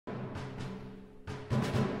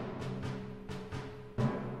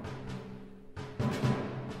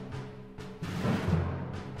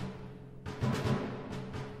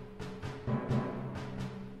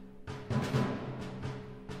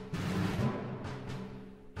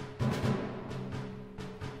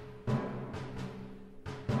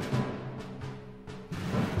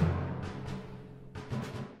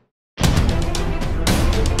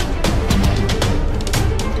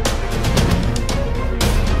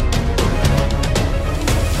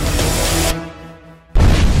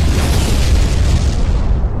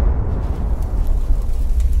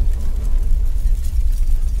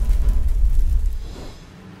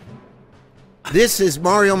This is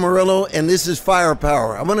Mario Murillo, and this is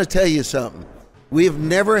Firepower. I'm going to tell you something. We have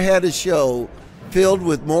never had a show filled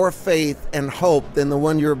with more faith and hope than the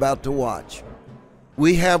one you're about to watch.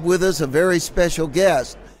 We have with us a very special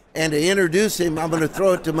guest, and to introduce him, I'm going to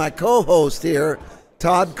throw it to my co-host here,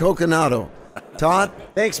 Todd Coconato. Todd?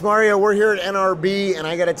 Thanks, Mario. We're here at NRB, and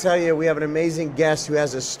I got to tell you, we have an amazing guest who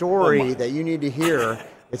has a story that you need to hear.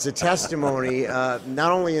 It's a testimony,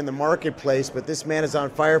 not only in the marketplace, but this man is on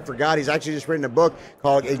fire for God. He's actually just written a book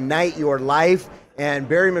called Ignite Your Life. And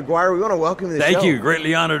Barry Meguiar, we want to welcome you to the show. Thank you.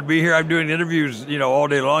 Greatly honored to be here. I'm doing interviews, all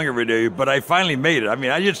day long every day, but I finally made it. I mean,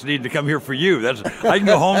 I just need to come here for you. I can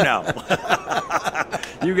go home now.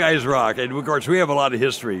 You guys rock. And, of course, we have a lot of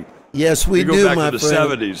history. Yes, we do, go back my to the friend.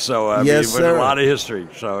 70s, so yes, sir. A lot of history.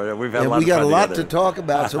 So we've had a lot of fun we got a lot together. to talk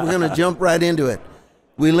about, so we're going to jump right into it.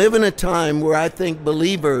 We live in a time where I think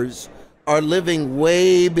believers are living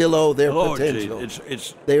way below their potential.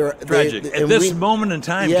 It's tragic. At this moment in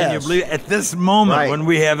time, yes. Can you believe it? At this moment, when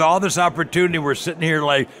we have all this opportunity, we're sitting here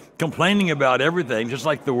like complaining about everything, just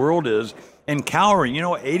like the world is, and cowering.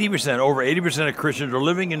 Over 80% of Christians are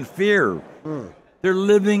living in fear. They're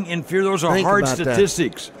living in fear. Those are hard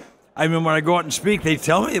statistics. That. I mean, when I go out and speak, they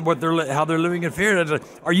tell me how they're living in fear. And like,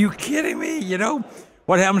 are you kidding me?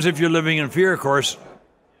 What happens if you're living in fear? Of course,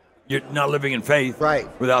 you're not living in faith. Right.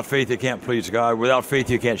 Without faith, you can't please God. Without faith,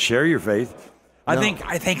 you can't share your faith. I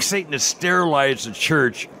think Satan has sterilized the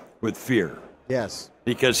church with fear. Yes.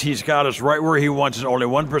 Because he's got us right where he wants us. Only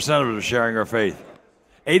 1% of us are sharing our faith.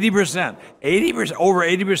 80%, over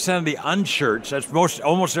 80% of the unchurched, that's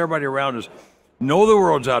almost everybody around us, know the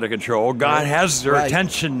world's out of control. God has their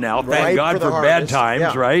attention now. Thank God for bad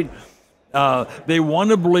times, right? They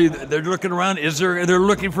want to believe. They're looking around. They're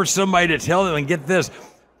looking for somebody to tell them. And get this,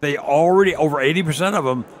 they already, over 80% of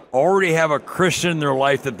them, already have a Christian in their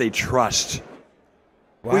life that they trust.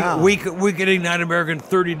 Wow. We could ignite America in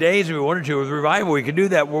 30 days if we wanted to with revival. We could do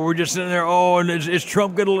that. Where we're just sitting there. Oh, and is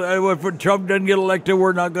Trump going to? If Trump doesn't get elected,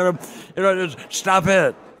 we're not going to. Stop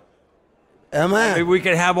it. Amen. We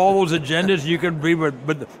can have all those agendas. You can be,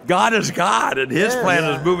 but God is God, and His plan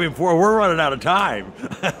is moving forward. We're running out of time.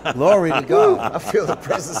 Glory to God. I feel the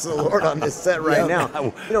presence of the Lord on this set right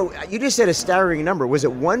now. You just said a staggering number. Was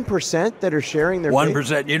it 1% that are sharing their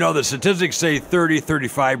 1%. You know, the statistics say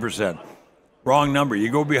 35%. Wrong number.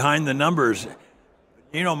 You go behind the numbers.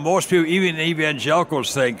 Most people, even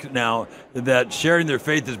evangelicals, think now that sharing their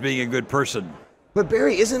faith is being a good person. But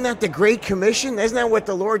Barry, isn't that the Great Commission? Isn't that what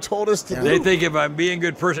the Lord told us to do? They think if I'm being a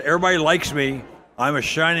good person, everybody likes me, I'm a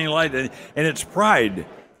shining light, and it's pride.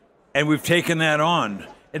 And we've taken that on.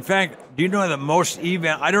 In fact, do you know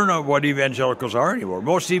that I don't know what evangelicals are anymore.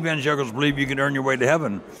 Most evangelicals believe you can earn your way to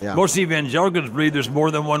heaven. Yeah. Most evangelicals believe there's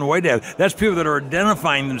more than one way to heaven. That's people that are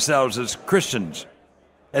identifying themselves as Christians,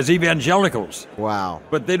 as evangelicals. Wow.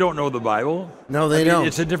 But they don't know the Bible. No, they don't.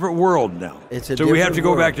 It's a different world now. So we have to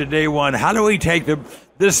go back to day one. How do we take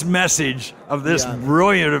this message of this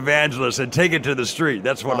brilliant evangelist and take it to the street?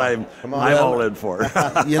 That's what I'm all in for.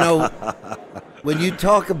 When you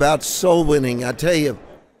talk about soul winning, I tell you,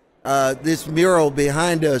 this mural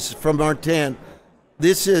behind us from our tent,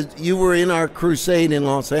 you were in our crusade in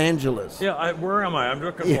Los Angeles. Yeah, where am I? I'm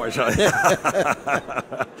looking for myself.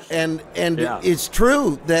 And it's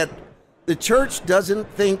true that the church doesn't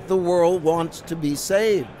think the world wants to be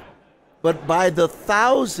saved, but by the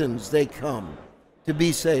thousands they come to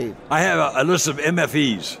be saved. I have a list of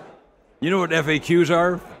MFEs. You know what FAQs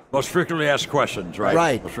are? Most frequently asked questions,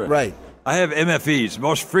 right? Right. I have MFEs,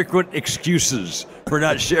 most frequent excuses for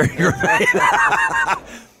not sharing your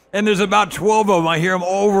faith. And there's about 12 of them. I hear them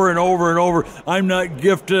over and over and over. I'm not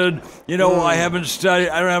gifted. I haven't studied.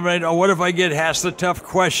 I don't have any. What if I get asked the tough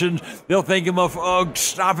questions? They'll think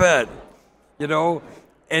stop it.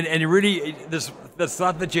 And really, this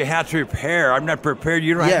thought that you have to prepare. I'm not prepared.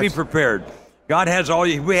 You don't have to be prepared. God has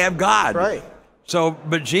we have God. Right. So,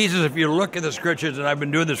 but Jesus, if you look at the scriptures, and I've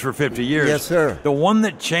been doing this for 50 years. Yes, sir. The one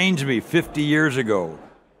that changed me 50 years ago,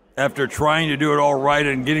 after trying to do it all right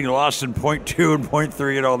and getting lost in point 2 and point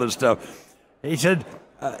 3 and all this stuff, he said,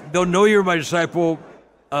 they'll know you're my disciple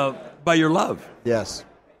by your love. Yes.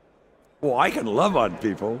 Well, I can love on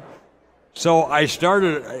people. So I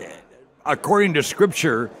started, according to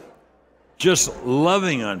Scripture, just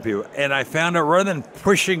loving on people. And I found out rather than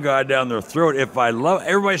pushing God down their throat, if I love,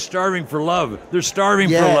 everybody's starving for love. They're starving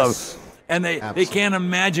for love. And they can't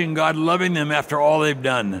imagine God loving them after all they've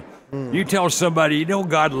done. You tell somebody,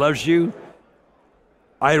 God loves you.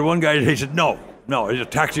 I had one guy, he said, no, he's a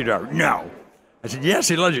taxi driver. No. I said, yes,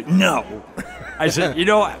 he loves you. No. I said,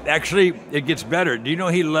 actually, it gets better. Do you know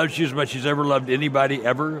he loves you as much as he's ever loved anybody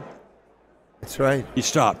ever? That's right. He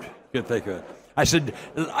stopped. Couldn't think of it. I said,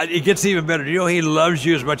 it gets even better. Do you know he loves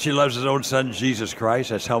you as much as he loves his own son, Jesus Christ?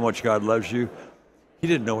 That's how much God loves you. He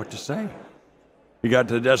didn't know what to say. He got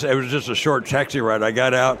to the desk. It was just a short taxi ride. I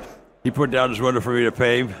got out. He put down his window for me to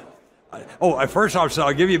pay. At first I said,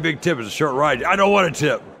 I'll give you a big tip. It's a short ride. I don't want a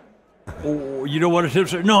tip. Oh, you don't want a tip,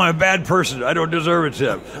 sir? No, I'm a bad person. I don't deserve a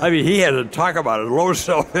tip. I mean, he had to talk about it, low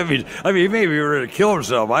self-image. I mean, he maybe ready to kill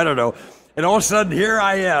himself. I don't know. And all of a sudden, here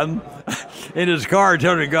I am in his car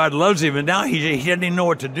telling him God loves him, and now he doesn't even know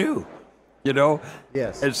what to do, you know?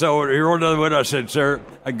 Yes. And so he rolled down the window. I said, sir,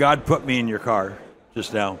 God put me in your car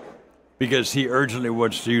just now because he urgently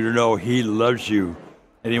wants you to know he loves you,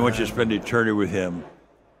 and he wants you to spend eternity with him.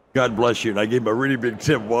 God bless you. And I gave him a really big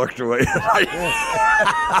tip, walked away.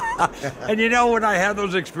 And you know, when I have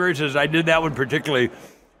those experiences, I did that one particularly,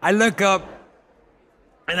 I look up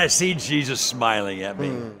and I see Jesus smiling at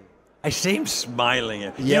me. I see him smiling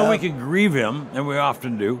at me. Yeah. You know, we can grieve him, and we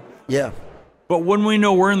often do. Yeah. But when we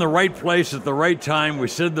know we're in the right place at the right time, we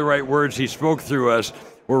said the right words, he spoke through us,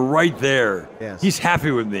 we're right there. Yes. He's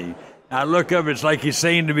happy with me. I look up, it's like he's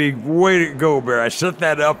saying to me, way to go, Barry. I set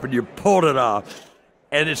that up and you pulled it off.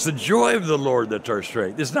 And it's the joy of the Lord that's our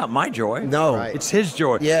strength. It's not my joy. No. Right. It's his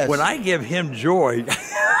joy. Yes. When I give him joy,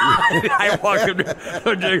 I walk up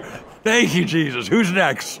to thank you, Jesus. Who's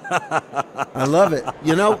next? I love it.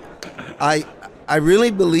 You know, I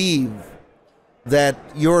really believe that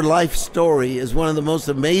your life story is one of the most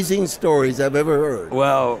amazing stories I've ever heard.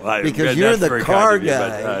 Well, because you're that's the very car kind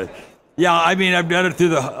of you, guy. Yeah, I mean, I've done it through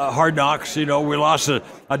the hard knocks. You know, we lost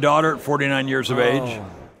a daughter at 49 years of age.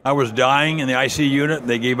 I was dying in the IC unit.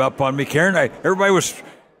 They gave up on me. Karen,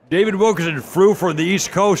 David Wilkerson flew from the East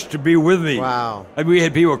Coast to be with me. Wow. I mean, we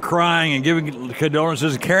had people crying and giving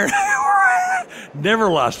condolences. Karen never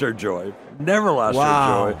lost her joy. Never lost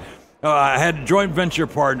her joy. I had a joint venture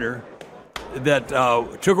partner that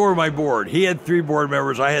took over my board. He had 3 board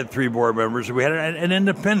members. I had 3 board members. We had an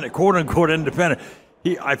independent, quote-unquote independent.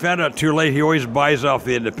 I found out too late he always buys off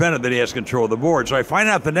the independent, that he has control of the board. So I find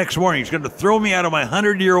out the next morning he's going to throw me out of my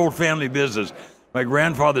 100-year-old family business. My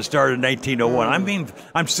grandfather started in 1901.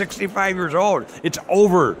 I'm 65 years old. It's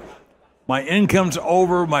over. My income's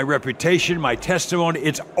over. My reputation, my testimony,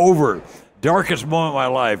 it's over. Darkest moment of my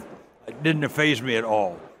life. It didn't faze me at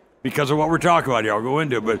all because of what we're talking about here. I'll go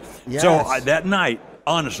into it. But Yes. So that night,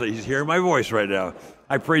 honestly, he's hearing my voice right now.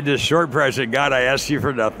 I prayed this short prayer. I said, God, I ask you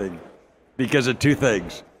for nothing. Because of 2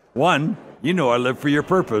 things. One, you know I live for your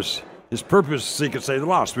purpose. His purpose is to seek and save the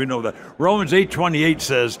lost. We know that. Romans 8:28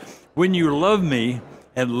 says, when you love me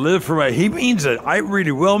and live for he means it. I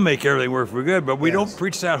really will make everything work for good, but we don't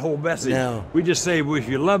preach that whole message. No. We just say, well, if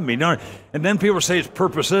you love me. No. And then people say it's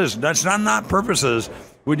purposes. That's not purposes.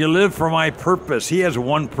 When you live for my purpose, he has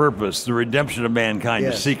one purpose, the redemption of mankind,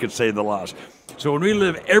 to seek and save the lost. So when we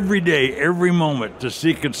live every day, every moment to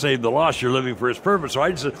seek and save the lost, you're living for his purpose. So I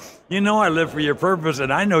just said, you know I live for your purpose,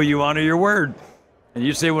 and I know you honor your word. And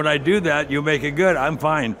you say, when I do that, you make it good. I'm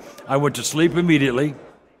fine. I went to sleep immediately.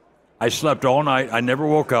 I slept all night. I never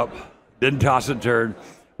woke up. Didn't toss and turn.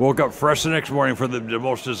 Woke up fresh the next morning for the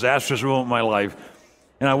most disastrous moment of my life.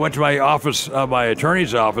 And I went to my office, my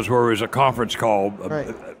attorney's office, where it was a conference call,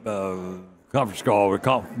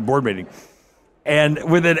 board meeting. And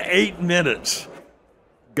within 8 minutes,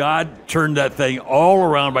 God turned that thing all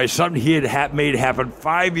around by something he had made happen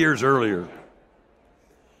 5 years earlier.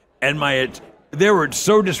 And they were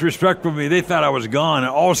so disrespectful to me, they thought I was gone.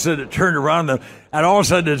 And all of a sudden, it turned around, and all of a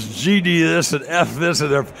sudden, it's GD this and F this,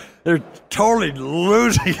 and they're totally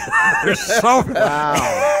losing. They're so. Wow.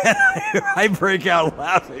 I break out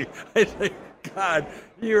laughing. I think, God,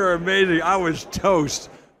 you are amazing. I was toast.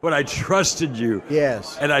 But I trusted you.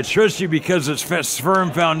 Yes. And I trust you because it's firm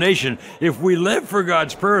foundation. If we live for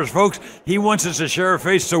God's purpose, folks, he wants us to share our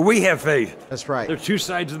faith, so we have faith. That's right. They're 2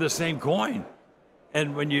 sides of the same coin.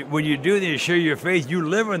 And when you do that, you share your faith, you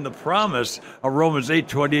live in the promise of Romans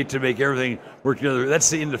 8:28 to make everything work together. That's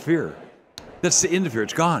the end of fear. That's the end of fear.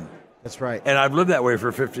 It's gone. That's right. And I've lived that way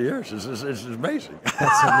for 50 years. It's amazing.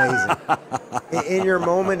 That's amazing. In your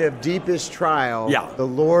moment of deepest trial, the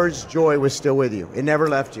Lord's joy was still with you. It never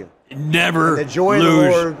left you. Never the joy lose of the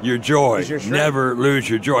Lord your joy. is your strength. Never lose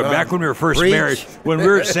your joy. Well, Back when we were first preach. married, when we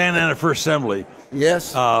were at Santa Ana First Assembly,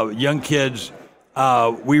 Yes. young kids,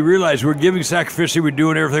 we realized we're giving sacrificially, we're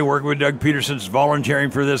doing everything, working with Doug Peterson's, volunteering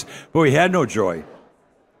for this, but we had no joy.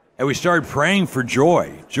 And we started praying for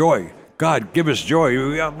joy. Joy. God, give us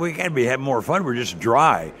joy. We got to be having more fun. We're just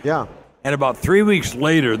dry. Yeah. And about 3 weeks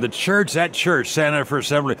later, that church, Santa Ana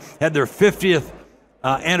First Assembly, had their 50th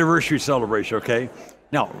anniversary celebration, okay?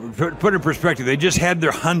 Now, put in perspective, they just had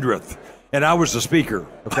their 100th. and I was the speaker.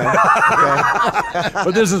 Okay. Okay.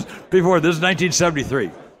 But this is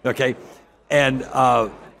 1973. Okay, and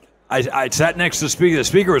I sat next to the speaker. The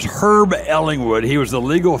speaker was Herb Ellingwood. He was the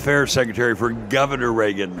legal affairs secretary for Governor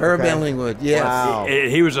Reagan. Herb Ellingwood, yes. Wow.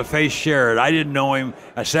 He was a face sharer. I didn't know him.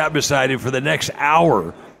 I sat beside him for the next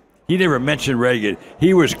hour. He never mentioned Reagan.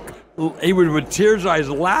 He was with tears in his eyes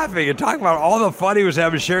laughing and talking about all the fun he was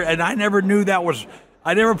having sharing. And I never knew that was.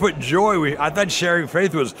 I never put joy. I thought sharing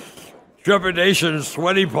faith was trepidation,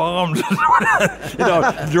 sweaty palms,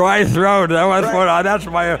 dry throat. That's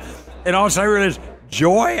my. And all of a sudden I realized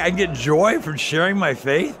joy. I get joy from sharing my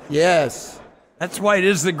faith. Yes. That's why it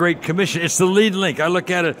is the Great Commission. It's the lead link. I look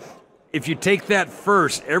at it. If you take that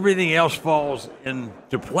first, everything else falls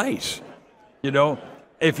into place.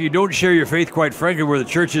 If you don't share your faith, quite frankly, where the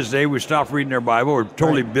church is today, we stopped reading our Bible. We're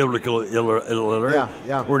totally biblical illiterate.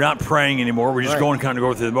 Yeah. We're not praying anymore. We're just going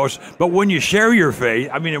through the most. But when you share your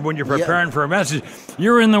faith, when you're preparing for a message,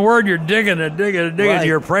 you're in the Word. You're digging and digging and digging. Right.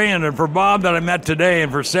 You're praying. And for Bob that I met today,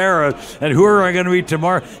 and for Sarah, and who are I going to meet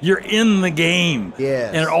tomorrow? You're in the game.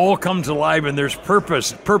 Yes. And it all comes alive. And there's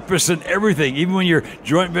purpose in everything. Even when your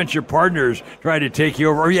joint venture partners try to take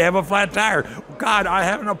you over, or you have a flat tire. God, I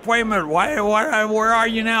have an appointment. Where are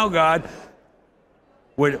you now, God?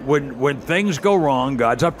 When things go wrong,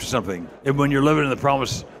 God's up to something. And when you're living in the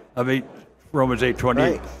promise of Romans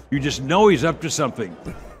 8:28, you just know He's up to something.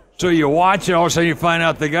 So you watch it, all of a sudden you find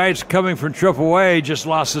out the guy that's coming from AAA just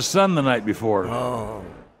lost his son the night before. Oh.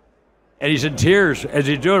 And he's in tears as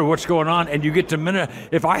he's doing it. What's going on? And you get to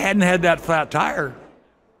if I hadn't had that flat tire,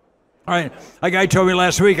 all right, a guy told me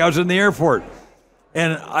last week I was in the airport,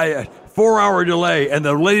 and 4-hour delay, and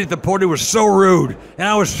the lady at the podium was so rude, and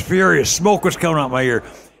I was furious. Smoke was coming out my ear.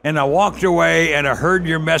 And I walked away, and I heard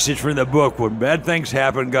your message from the book. When bad things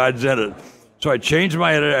happen, God's in it. So I changed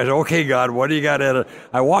my edit. I said, okay, God, what do you got in it?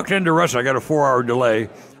 I walked into the restaurant. I got a 4-hour delay.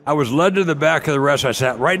 I was led to the back of the restaurant. I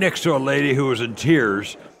sat right next to a lady who was in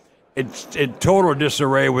tears, in total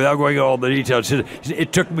disarray, without going into all the details.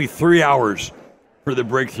 It took me 3 hours for the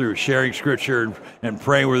breakthrough, sharing scripture and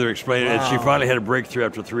praying with her, explaining it. And she finally had a breakthrough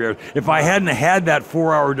after 3 hours. If I hadn't had that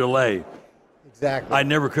 4-hour delay, Exactly. I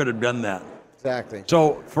never could have done that. Exactly.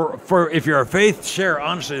 So for if you're a faith share,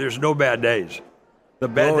 honestly, there's no bad days. The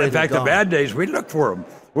bad days, we look for them.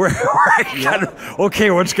 Okay,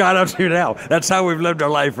 what's God up to now? That's how we've lived our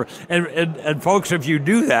life. And folks, if you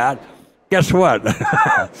do that, guess what?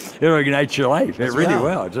 It'll ignite your life. It really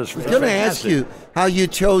will. I was going to ask you how you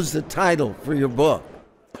chose the title for your book.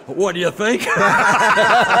 What do you think?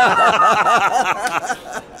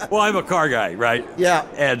 Well, I'm a car guy, right? Yeah.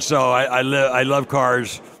 And so I love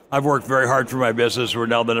cars. I've worked very hard for my business. We're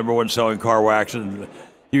now the #1 selling car wax and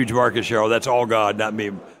huge market share. That's all God, not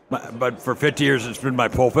me. But for 50 years, it's been my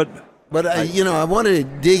pulpit. But, I want to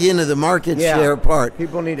dig into the market share part.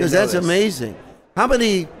 People need to know because that's this. amazing. How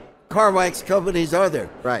many car wax companies are there?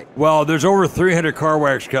 Right. Well, there's over 300 car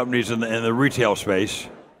wax companies in the retail space.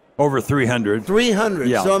 Over 300. 300.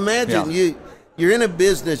 Yeah. So imagine you're in a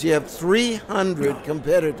business, you have 300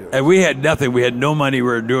 competitors. And we had nothing. We had no money. We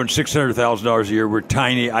were doing $600,000 a year. We're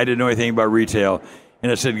tiny. I didn't know anything about retail.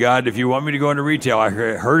 And I said, God, if you want me to go into retail, I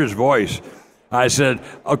heard His voice. I said,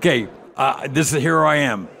 okay, here I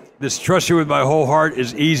am. This trust you with my whole heart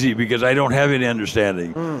is easy because I don't have any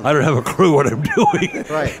understanding. I don't have a clue what I'm doing.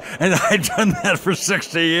 Right. And I've done that for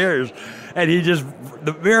 60 years. And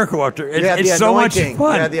the miracle after it's the so much anointing.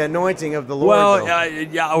 fun. You had the anointing of the Lord. Well,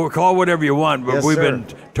 I will call it whatever you want, but we've been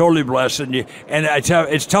totally blessed. And I tell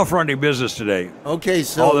you, it's tough running business today. Okay,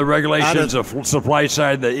 so all the regulations, the supply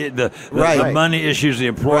side, the money issues, the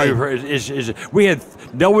employee issues. We had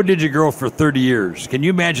double-digit growth for 30 years. Can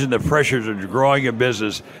you imagine the pressures of growing a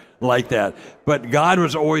business like that? But God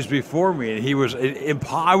was always before me, and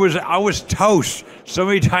I was toast. So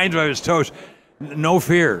many times I was toast. No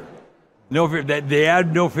fear. No fear. They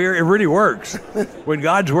add no fear. It really works. When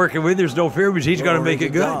God's working with you, there's no fear because He's going to make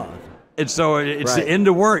it good. God. And so it's the end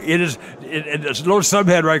of work. It's a little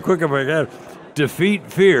subhead right quick. I'm like, defeat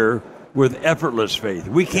fear with effortless faith.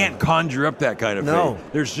 We can't conjure up that kind of faith.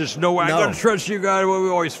 There's just no way. I'm going to trust you, God. Well, we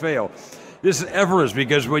always fail. This is effortless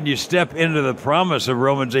because when you step into the promise of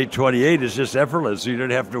Romans 8:28, it's just effortless. You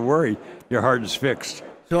don't have to worry. Your heart is fixed.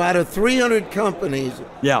 So out of 300 companies,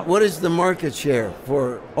 what is the market share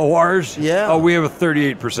for? Oh, ours? Yeah. Oh, we have a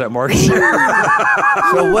 38% market share.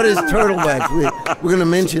 So what is Turtle Wax? We're going to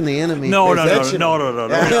mention the enemy. No. I don't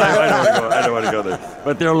want to go there.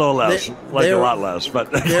 But they're a little less, a lot less. But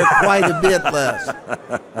they're quite a bit less.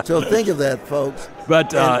 So think of that, folks.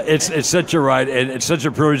 But it's such a ride, and it's such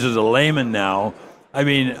a privilege as a layman now. I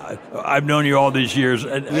mean, I've known you all these years,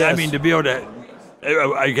 and I mean, to be able to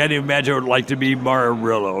I can't even imagine what it would like to be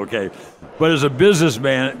Amarillo, okay? But as a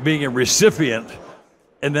businessman, being a recipient,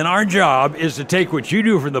 and then our job is to take what you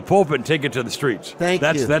do from the pulpit and take it to the streets. Thank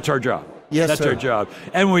you. That's our job. Yes, That's sir. our job.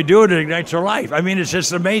 And when we do it, it ignites our life. I mean, it's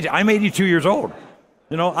just amazing. I'm 82 years old.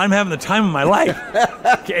 You know, I'm having the time of my life.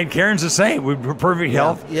 And Karen's the same. We're perfect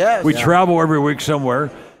health. Yes. We Yeah. travel every week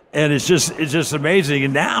somewhere. And it's just amazing.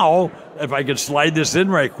 And now, if I could slide this in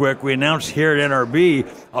right quick, we announced here at NRB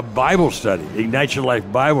a Bible study, Ignite Your Life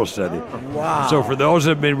Bible Study. Wow. So for those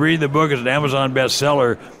that have been reading the book, it's an Amazon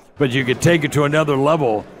bestseller, but you could take it to another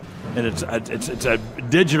level. And it's a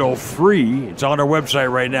digital free. It's on our website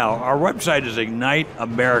right now. Our website is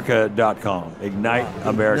igniteamerica.com.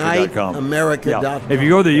 Igniteamerica.com. Igniteamerica.com. Yeah. If you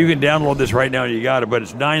go there, you can download this right now and you got it. But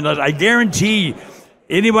it's 9 lessons. I guarantee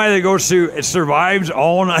anybody that goes through it survives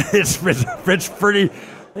all night. It's pretty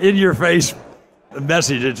in your face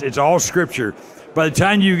message. It's all scripture. By the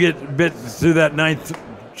time you get bit through that 9th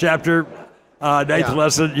chapter, 9th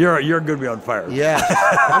lesson, you're going to be on fire. Yeah.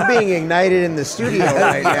 I'm being ignited in the studio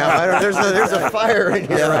right now. There's a fire in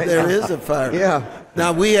here right There now. is a fire. Yeah.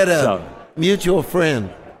 Now, we had a So- mutual friend,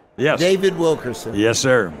 Yes. David Wilkerson. Yes,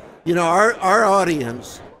 sir. You know, our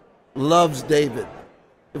audience loves David.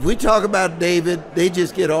 If we talk about David, they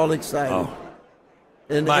just get all excited. Oh.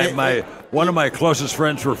 And One of my closest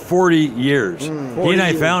friends for 40 years. He 40 and I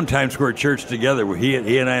years. found Times Square Church together. He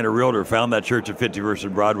and I and a realtor found that church at 51st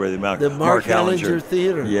and Broadway. The Mark Hellinger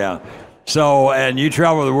Theater. Yeah. So, and you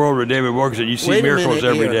travel the world with David Wilkerson. You see Wait a miracles minute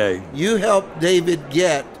every here. day. You helped David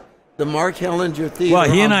get the Mark Hellinger Theater Well,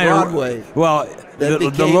 he and on I. Broadway. Well, the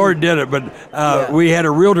became- Lord did it, but Yeah. we had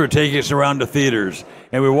a realtor take us around the theaters,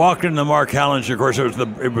 and we walked into the Mark Hellinger. Of course, it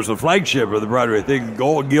was the flagship of the Broadway thing,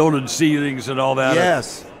 gold gilded ceilings and all that.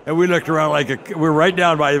 Yes. And we looked around we're right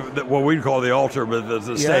down by what we'd call the altar, but the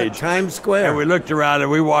Yeah, stage. Times Square. And we looked around and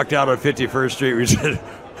we walked out on 51st Street. We said,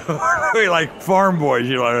 we like farm boys,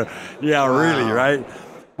 you know. Yeah, really, right?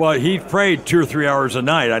 Well, he prayed 2 or 3 hours a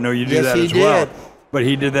night. I know you do Yes, that he as well. did. But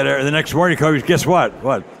he did that. The next morning, he called me, guess what?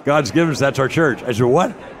 What? God's given us, that's our church. I said,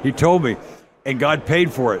 what? He told me. And God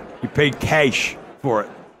paid for it. He paid cash for it.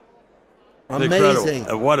 It's Amazing.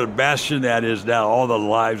 incredible. And what a bastion that is now, all the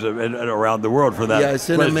lives and around the world for that. Yeah, it's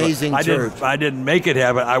an place. amazing church. I didn't make it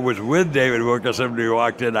happen. I was with David Wilkerson when he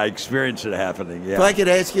walked in. I experienced it happening. Yeah. If I could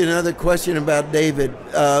ask you another question about David,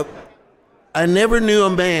 I never knew a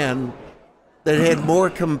man that had more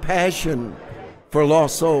compassion for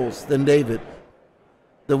lost souls than David.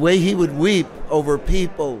 The way he would weep over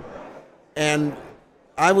people, and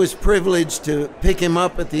I was privileged to pick him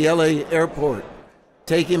up at the LA airport,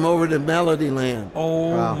 take him over to Melodyland.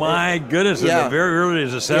 Oh my goodness! Yeah. In the very early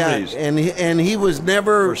as the 70s, and he was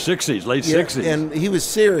never or 60s, late yeah, 60s. and he was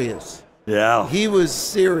serious. Yeah. He was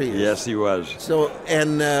serious. Yes, he was. So,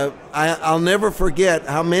 and I'll never forget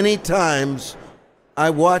how many times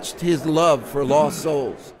I watched his love for lost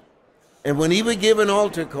souls. And when he would give an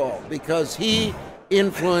altar call, because he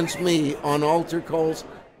influenced me on altar calls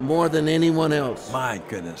more than anyone else, My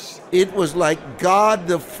goodness. it was like God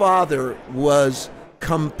the Father was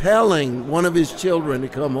compelling one of his children to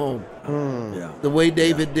come home, Yeah. the way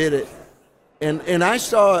David did it. And I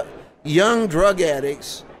saw young drug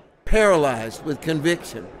addicts paralyzed with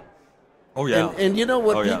conviction. Oh yeah. And you know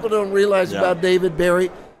what Oh, yeah. people don't realize Yeah. about David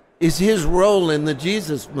Barry is his role in the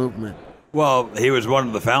Jesus movement. Well, he was one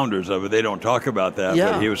of the founders of it. They don't talk about that,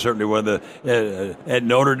 Yeah. but he was certainly one of the at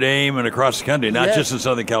Notre Dame and across the country, not Yes. just in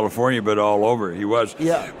Southern California, but all over. He was.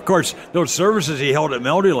 Yeah. Of course, those services he held at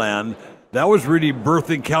Melodyland, that was really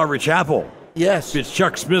birthing Calvary Chapel. Yes, Because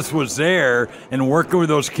Chuck Smith was there and working with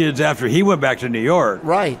those kids after he went back to New York.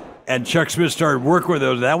 right. And Chuck Smith started working with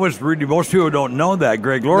those. That was really, most people don't know that.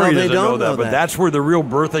 Greg Laurie No, they doesn't know don't that. know But that. that's where the real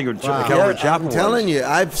birthing of Calvary Chapel I'm was. telling you,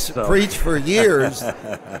 I've preached for years.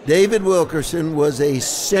 David Wilkerson was a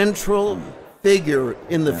central figure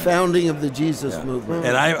in the founding of the Jesus movement.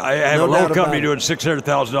 And I have No a little doubt company about doing it.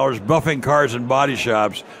 $600,000 buffing cars and body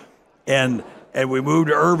shops, and we moved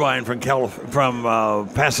to Irvine from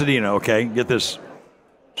Pasadena. Okay, get this.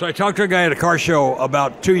 So I talked to a guy at a car show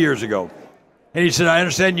about 2 years ago, and he said, "I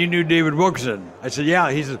understand you knew David Wilkerson." I said, "Yeah."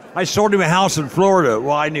 He said, "I sold him a house in Florida."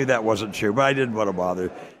 Well, I knew that wasn't true, but I didn't want to bother.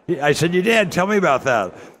 I said, "You did? Tell me about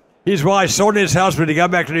that." He said, "Well, I sold him his house, but he got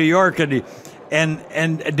back to New York, and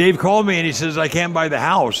Dave called me and he says, I can't buy the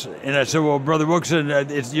house." And I said, "Well, Brother Wilkerson,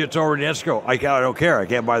 it's already in escrow. I don't care. I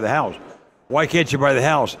can't buy the house." "Why can't you buy the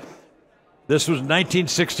house?" This was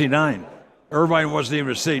 1969. Irvine wasn't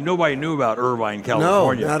even a city. Nobody knew about Irvine,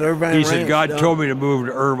 California. not Irvine He said, Ranch, "God no. told me to move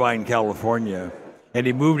to Irvine, California." And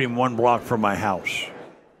he moved him 1 block from my house.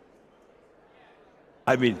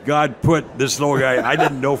 I mean, God put this little guy, I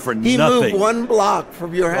didn't know for He nothing. moved one block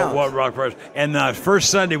from your house. One rock first. And the first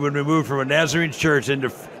Sunday when we moved from a Nazarene church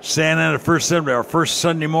into Santa Ana First Assembly, our first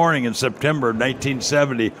Sunday morning in September of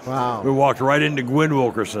 1970, Wow. we walked right into Gwen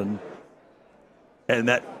Wilkerson. And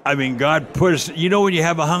that, I mean, God put us, you know when you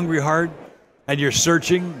have a hungry heart and you're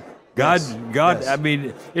searching? God, Yes. I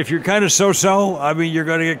mean, if you're kind of so-so, I mean, you're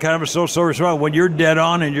going to get kind of a so-so response. When you're dead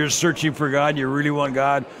on and you're searching for God, you really want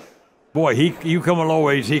God, boy, you come a long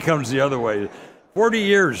ways, he comes the other way. 40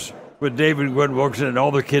 years with David and Gwen Wilkerson and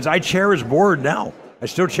all the kids. I chair his board now. I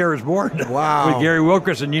still chair his board. Wow. With Gary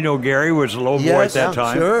Wilkerson. You know Gary was a little boy at Yes, that I'm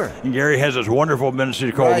time. sure. And Gary has this wonderful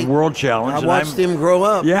ministry called Right. World Challenge. I and watched him grow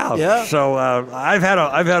up. Yeah. Yeah. So I've had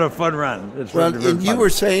a fun run. It's Well, been and you fun. were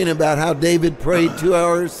saying about how David prayed 2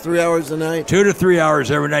 hours, 3 hours a night. 2 to 3 hours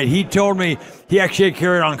every night. He told me he actually had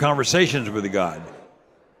carried on conversations with God.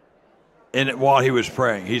 And while he was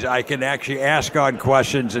praying, I can actually ask God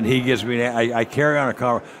questions, and he gives me. I carry on a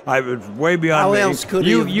conversation. I was way beyond How me. else could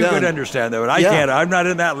he have you done? could understand that, but I Yeah. can't. I'm not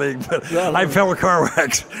in that league. But Well, I fell in car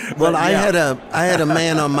wrecks. Well, But I yeah. had a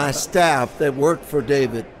man on my staff that worked for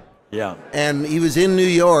David, Yeah. and he was in New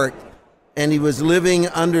York, and he was living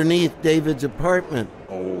underneath David's apartment.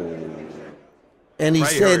 Oh. And he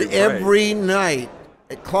Pray, said hurry, pray. every night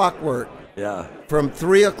at clockwork, Yeah. from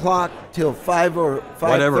 3 o'clock till 5 or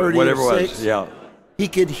 5:30 Whatever or it 6, was. Yeah. he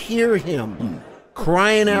could hear him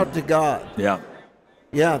crying out to God. Yeah.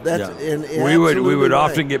 Yeah, that's Yeah. and we would absolutely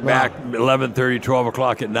often right. get back 11:30, 12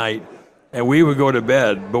 o'clock at night, and we would go to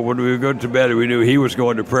bed. But when we would go to bed, we knew he was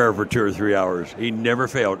going to prayer for 2 or 3 hours. He never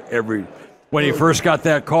failed. When he first got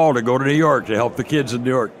that call to go to New York to help the kids in New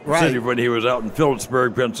York Right. City, when he was out in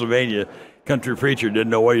Phillipsburg, Pennsylvania, country preacher, didn't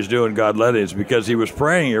know what he was doing. God led him. It's because he was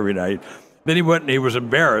praying every night. Then he went and he was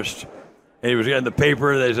embarrassed. And he was getting the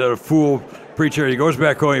paper. They said, a fool preacher. He goes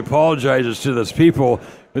back home, he apologizes to those people,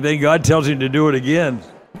 but then God tells him to do it again.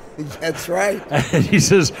 That's right. And he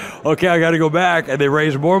says, okay, I got to go back. And they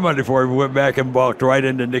raised more money for him. We went back and walked right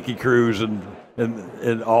into Nicky Cruz and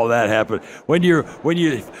all that happened.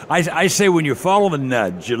 I say when you follow the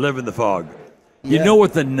nudge, you live in the fog. You Yeah. know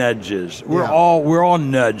what the nudge is. We're all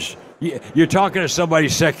nudged. You're talking to somebody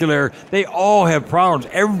secular. They all have problems,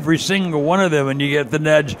 every single one of them, and you get the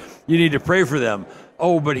nudge. You need to pray for them.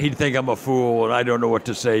 Oh, but he'd think I'm a fool, and I don't know what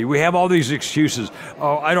to say. We have all these excuses.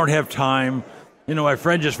 Oh, I don't have time. You know, my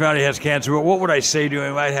friend just found he has cancer. What would I say to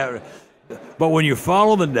him? But when you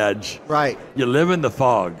follow the nudge, Right. you live in the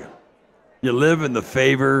fog. You live in the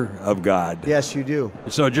favor of God. Yes, you do.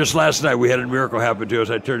 So just last night, we had a miracle happen to us.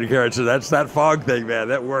 I turned to Karen and said, that's that fog thing, man.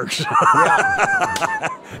 That works.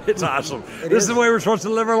 It's awesome. This is the way we're supposed to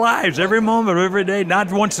live our lives. Every moment, every day.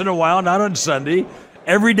 Not once in a while, not on Sunday.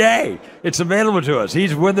 Every day. It's available to us.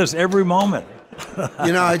 He's with us every moment.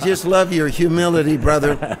 You know, I just love your humility,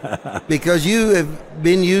 brother, because you have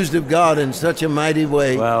been used of God in such a mighty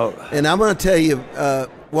way. Well, and I'm going to tell you,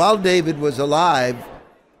 while David was alive,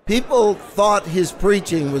 people thought his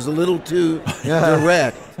preaching was a little too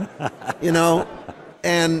direct, you know,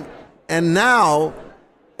 and now,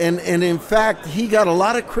 and in fact, he got a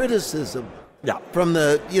lot of criticism yeah. from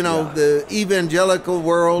the, you know, the evangelical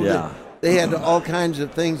world. Yeah. They had all kinds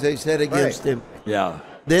of things they said against him. Yeah.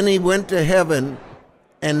 Then he went to heaven,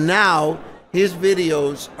 and now his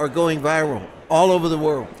videos are going viral all over the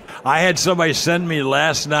world. I had somebody send me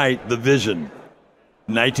last night the vision,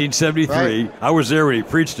 1973. Right. I was there when he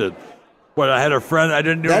preached it. But I had a friend, I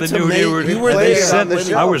didn't know That's they knew amazing. You were they there sent on the I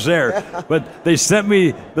show. was there. But they sent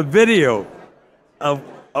me the video of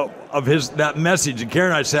that message. And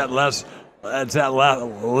Karen and I listened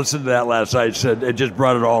to that last night. Said it just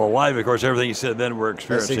brought it all alive. Of course, everything he said then we're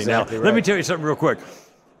experiencing exactly now. right. Let me tell you something real quick.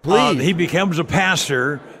 Please. He becomes a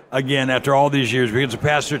pastor again after all these years. He becomes a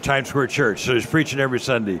pastor at Times Square Church. So he's preaching every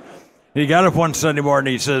Sunday. He got up one Sunday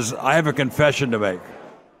morning. He says, "I have a confession to make."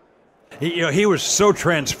 He was so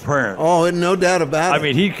transparent. Oh, no doubt about it. I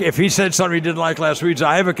mean, if he said something he didn't like last week, he said,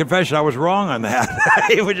 I have a confession. I was wrong on that.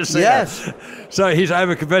 He would just say Yes. that. So I have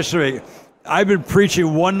a confession to make. I've been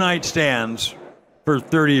preaching one-night stands for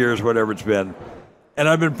 30 years, whatever it's been. And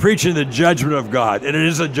I've been preaching the judgment of God. And it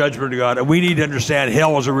is a judgment of God. And we need to understand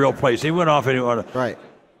hell is a real place. He went off and he went, Right.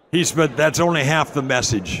 but that's only half the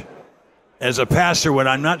message. As a pastor, when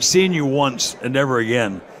I'm not seeing you once and never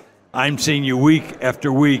again, I'm seeing you week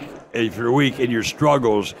after week after week in your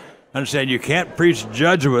struggles. Understand you can't preach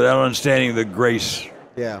judgment without understanding the grace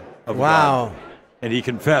Yeah. of wow. God. And he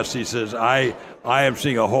confessed. He says, I am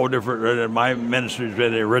seeing a whole different, and my ministry has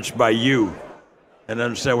been enriched by you. And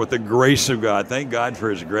understand with the grace of God. Thank God for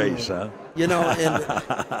his grace, huh? You know, and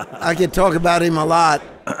I could talk about him a lot,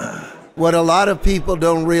 what a lot of people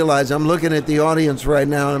don't realize, I'm looking at the audience right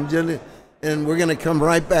now, and we're going to come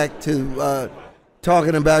right back to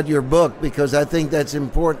talking about your book because I think that's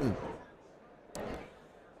important.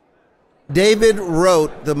 David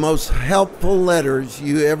wrote the most helpful letters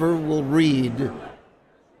you ever will read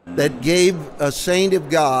that gave a saint of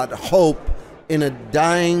God hope in a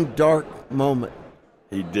dying, dark moment.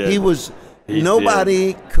 He did. He was, He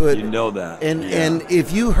nobody did. could. You know that. And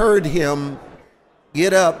if you heard him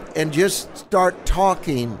get up and just start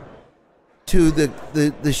talking to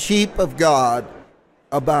the sheep of God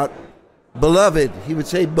about, beloved, he would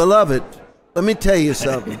say, beloved, let me tell you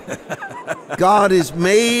something. God has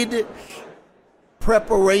made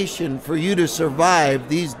preparation for you to survive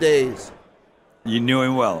these days. You knew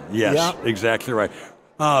him well. Yes, Yeah. exactly right.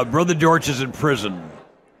 Brother George is in prison.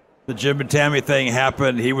 The Jim and Tammy thing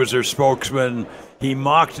happened. He was their spokesman. He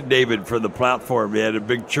mocked David from the platform. He had a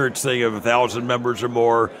big church thing of 1,000 members or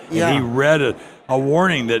more. Yeah. And he read a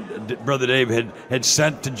warning that Brother Dave had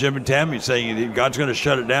sent to Jim and Tammy saying God's going to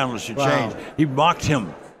shut it down unless you change. He mocked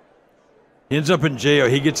him. He ends up in jail.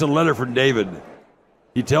 He gets a letter from David.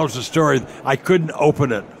 He tells the story. I couldn't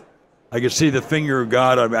open it. I could see the finger of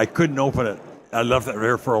God on me. I couldn't open it. I left it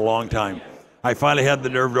there for a long time. I finally had the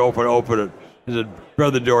nerve to open it. He said,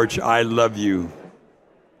 Brother George, I love you.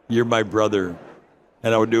 You're my brother,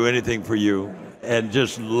 and I would do anything for you. And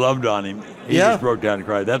just loved on him. He just broke down and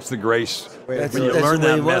cried. That's the grace. When you learn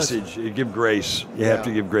that message, you give grace. You have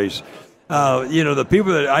to give grace. The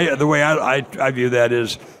people that the way I view that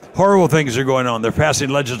is horrible things are going on. They're passing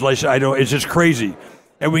legislation. It's just crazy.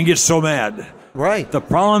 And we can get so mad. Right. The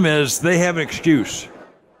problem is they have an excuse.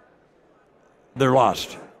 They're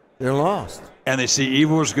lost. They're lost. And they see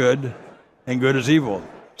evil is good and good is evil.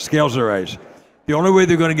 Scales are right. The only way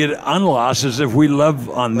they're going to get unlost is if we love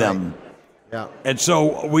on them. Yeah. And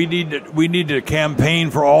so we need to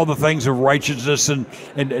campaign for all the things of righteousness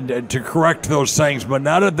and to correct those things, but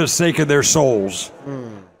not at the sake of their souls.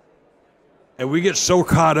 And we get so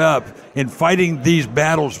caught up in fighting these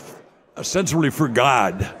battles essentially for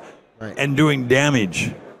God and doing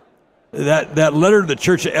damage. That letter to the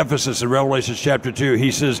church of Ephesus in Revelation chapter 2,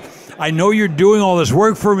 he says, I know you're doing all this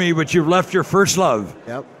work for me, but you've left your first love.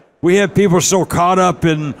 Yep. We have people so caught up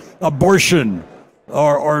in abortion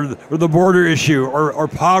or the border issue or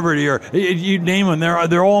poverty or you name them.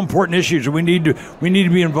 They're all important issues. We need to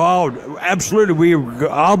be involved. Absolutely, we are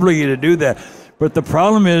obligated to do that. But the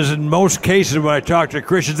problem is, in most cases, when I talk to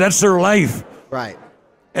Christians, that's their life. Right.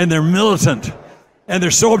 And they're militant. And they're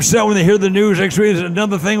so upset when they hear the news. Next week,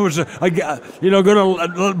 another thing was, go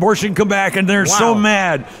to abortion, come back, and they're so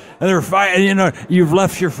mad. And they're fighting. You've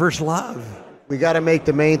left your first love. We got to make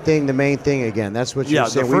the main thing again. That's what you're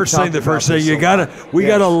saying. The first thing. We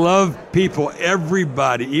gotta love people,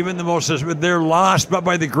 everybody, even the most. They're lost, but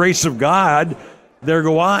by the grace of God, there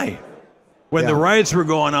go I. When the riots were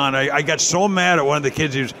going on, I got so mad at one of the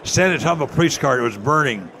kids who was standing on top of a police car. It was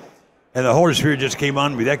burning, and the Holy Spirit just came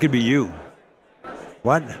on me. That could be you.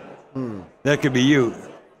 What? That could be you.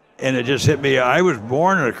 And it just hit me. I was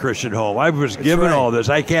born in a Christian home. I was given all this.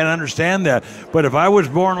 I can't understand that. But if I was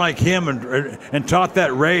born like him and taught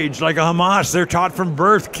that rage, like a Hamas, they're taught from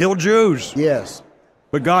birth, kill Jews. Yes.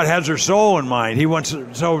 But God has their soul in mind. He wants.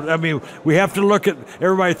 We have to look at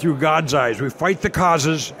everybody through God's eyes. We fight the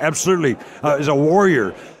causes, absolutely, as a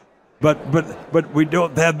warrior. But we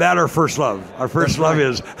don't have that our first love. Our first love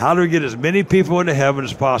is how do we get as many people into heaven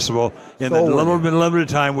as possible in the limited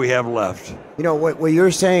time we have left. You know, what you're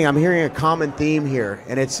saying, I'm hearing a common theme here,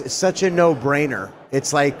 and it's such a no-brainer.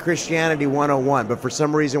 It's like Christianity 101, but for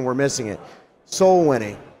some reason we're missing it. Soul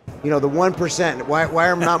winning. The 1%. Why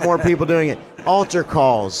are not more people doing it? Altar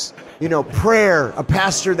calls. Prayer. A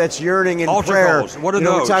pastor that's yearning in altar prayer. Calls. What are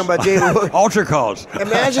those? We're talking about David. Altar calls.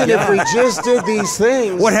 Imagine if we just did these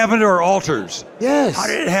things. What happened to our altars? Yes. How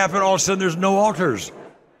did it happen all of a sudden there's no altars?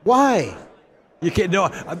 Why? You can't know.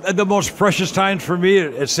 The most precious times for me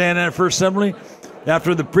at Santa Ana First Assembly,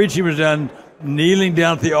 after the preaching was done, kneeling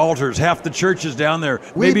down at the altars. Half the church is down there,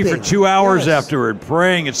 maybe for 2 hours afterward,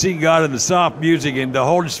 praying and seeing God in the soft music and the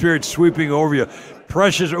Holy Spirit sweeping over you.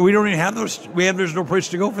 Precious. We don't even have those. There's no place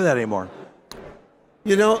to go for that anymore.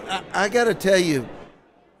 I got to tell you,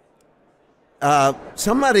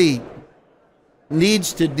 somebody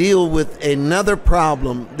needs to deal with another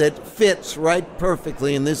problem that fits right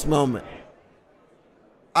perfectly in this moment.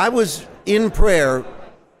 I was in prayer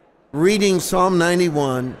reading Psalm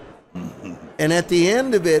 91, and at the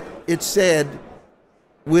end of it, it said,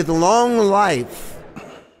 with long life,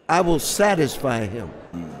 I will satisfy him.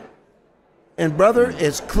 And brother,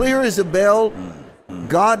 as clear as a bell,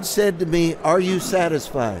 God said to me, are you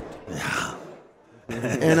satisfied?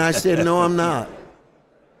 And I said, no, I'm not.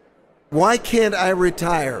 Why can't I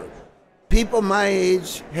retire? People my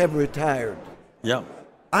age have retired. Yeah.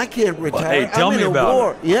 I can't retire. Hey, tell me about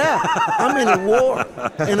war. Yeah, I'm in a war.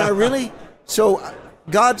 And I really, so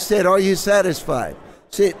God said, are you satisfied?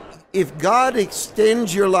 Said, if God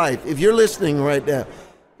extends your life, if you're listening right now,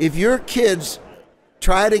 if your kids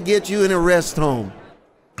try to get you in a rest home,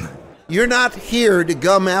 you're not here to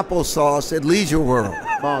gum applesauce at Leisure World.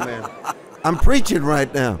 Come on, man. I'm preaching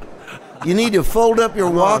right now. You need to fold up your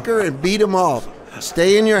walker and beat them off.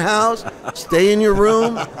 Stay in your house, stay in your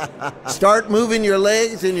room, start moving your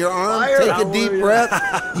legs and your arms, take a deep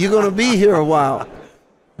breath. You're going to be here a while.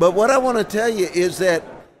 But what I want to tell you is that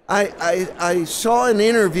I saw an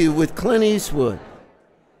interview with Clint Eastwood,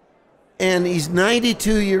 and he's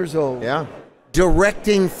 92 years old, Yeah.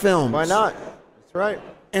 directing films. Why not? That's right.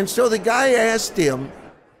 And so the guy asked him,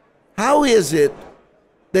 how is it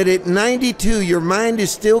that at 92 your mind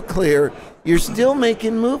is still clear, you're still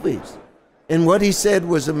making movies? And what he said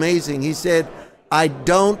was amazing. He said, I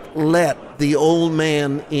don't let the old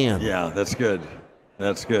man in. Yeah, that's good.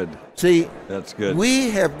 That's good. See, That's good. we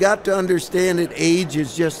have got to understand that age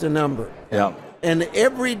is just a number. Yeah. And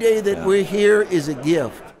every day that Yeah. we're here is a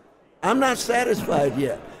gift. I'm not satisfied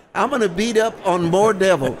yet. I'm going to beat up on more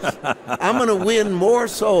devils. I'm going to win more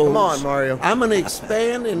souls. Come on, Mario. I'm going to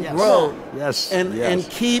expand and grow. Yes. And Yes.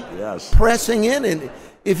 and keep Yes. pressing in. And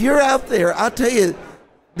if you're out there, I'll tell you,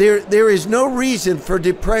 there is no reason for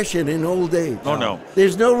depression in old age. Oh, no.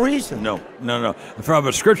 There's no reason. No. From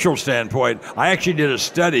a scriptural standpoint, I actually did a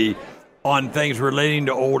study on things relating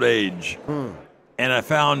to old age. And I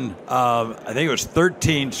found, I think it was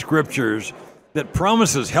 13 scriptures that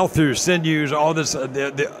promises health through sinews, all this,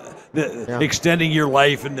 extending your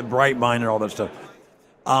life and the bright mind and all that stuff.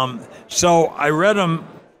 So I read them,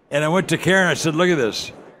 and I went to Karen. I said, look at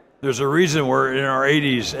this. There's a reason we're in our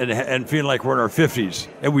 80s and feeling like we're in our 50s.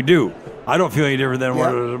 And we do. I don't feel any different than when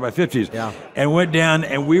I was in my 50s. Yeah. And went down,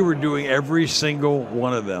 and we were doing every single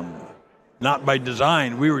one of them. Not by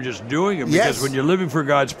design. We were just doing them. Yes. Because when you're living for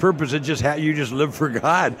God's purpose, it just you just live for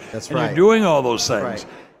God. That's and right. you're doing all those things. Right.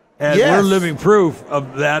 And Yes. we're living proof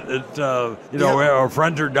of that. Yeah. Our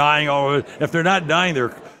friends are dying. If they're not dying,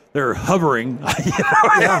 they're hovering.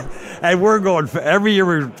 Yeah. And we're going, every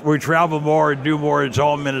year we travel more and do more. It's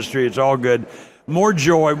all ministry. It's all good. More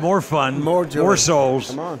joy, more fun, More joy. more souls.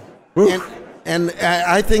 Come on. And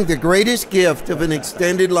I think the greatest gift of an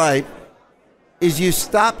extended life is you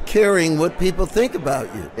stop caring what people think about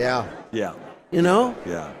you. Yeah. Yeah. You know?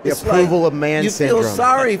 Yeah. The It's approval of man you syndrome. feel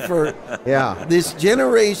sorry for Yeah. this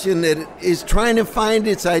generation that is trying to find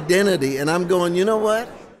its identity, and I'm going, you know what?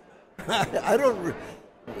 I don't.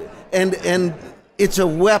 And it's a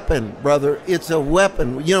weapon, brother. It's a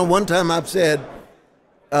weapon. You know, one time I've said,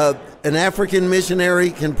 an African missionary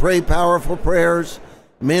can pray powerful prayers.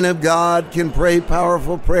 Men of God can pray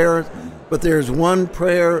powerful prayers, but there's one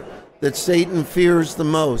prayer that Satan fears the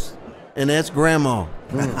most, and that's grandma.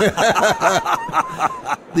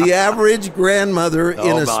 The average grandmother in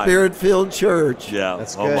a my. spirit-filled church Yeah.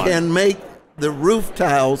 That's Oh, good. my. can make the roof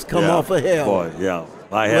tiles come Yeah. off of hell. Boy, yeah.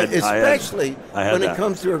 Especially I had when it that.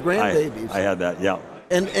 comes to her grandbabies. I had that, yeah.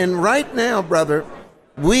 And right now, brother,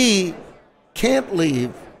 we can't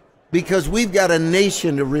leave because we've got a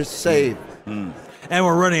nation to save. And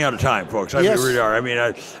we're running out of time, folks. I Yes. mean, we really are. I mean,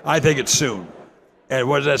 I think it's soon. And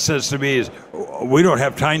what that says to me is we don't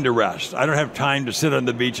have time to rest. I don't have time to sit on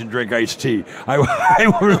the beach and drink iced tea. I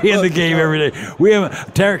want to be in the game every day. We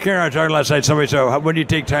have Karen and I talked last night. Somebody said, when do you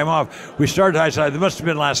take time off? We started, I said, it must have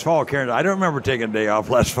been last fall, Karen. I don't remember taking a day off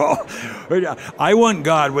last fall. I want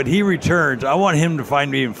God, when he returns, I want him to find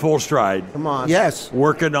me in full stride. Come on. Yes.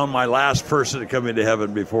 Working on my last person to come into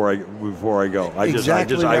heaven before I go. I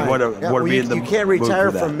Exactly right. want to Yeah, well, be in the you can't mood for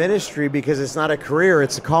retire that. from ministry because it's not a career,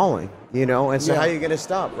 it's a calling, you know? And so Yeah. how are you going to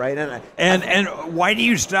stop, right? And why do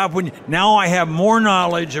you stop when now I have more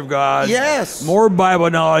knowledge of God? Yes. More Bible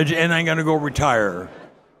knowledge, and I'm going to go retire.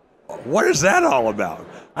 What is that all about?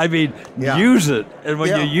 I mean, Yeah. use it, and when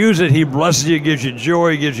Yeah. you use it, He blesses you, gives you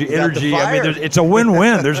joy, gives you got the energy. I mean, fire. it's a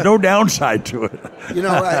win-win. There's no downside to it. You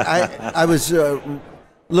know, I was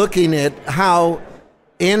looking at how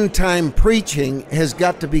end time preaching has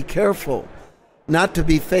got to be careful, not to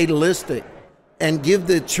be fatalistic, and give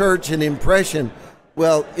the church an impression,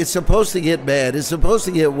 well, it's supposed to get bad, it's supposed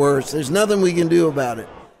to get worse, there's nothing we can do about it.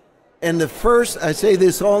 And I say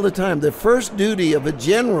this all the time, the first duty of a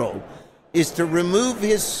general is to remove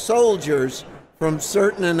his soldiers from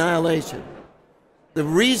certain annihilation. The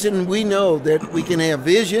reason we know that we can have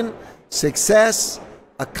vision, success,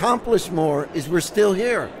 accomplish more is we're still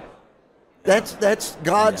here. That's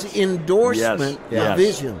God's endorsement of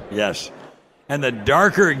vision. Yes. And the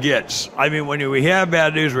darker it gets, I mean, when we have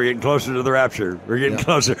bad news, we're getting closer to the rapture. We're getting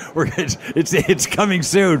closer. It's coming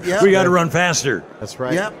soon. Yeah. We got to run faster. That's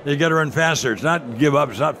right. Yep. You got to run faster. It's not give up.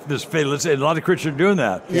 It's not this fatal. A lot of Christians are doing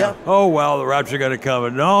that. Yeah. Oh well, the rapture going to come.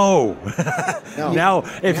 And no. Now,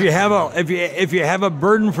 if you have a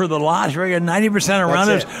burden for the lost, right? 90%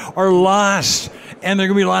 around us are lost, and they're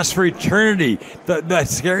going to be lost for eternity. The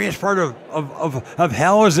scariest part of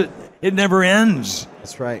hell is it never ends.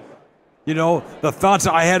 That's right. You know, the thoughts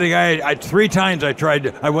I had a guy, 3 times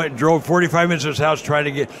I went and drove 45 minutes to his house trying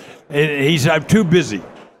to get, and he said, I'm too busy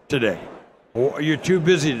today. Oh, you're too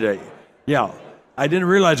busy today. Yeah. I didn't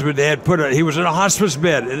realize, but they had he was in a hospice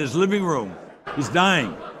bed in his living room. He's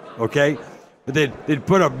dying, okay? But they'd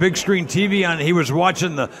put a big screen TV on, and he was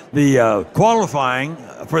watching the qualifying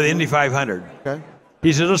for the Indy 500. Okay.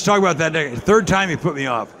 He said, let's talk about that next. 3rd time he put me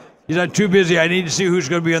off. He said, I'm too busy. I need to see who's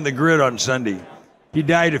going to be on the grid on Sunday. He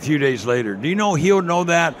died a few days later. Do you know he'll know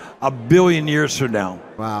that 1 billion years from now?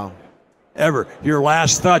 Wow. Ever. Your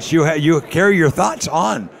last thoughts, you carry your thoughts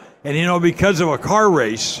on. And you know, because of a car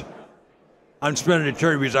race, I'm spending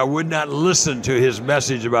eternity because I would not listen to his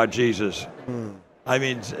message about Jesus. I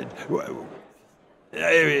mean,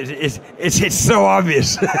 it's so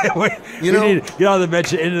obvious. we need to get on the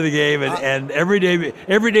bench into the game, and every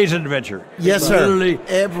day's an adventure. Yes, sir. Literally,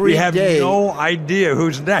 every we have day. no idea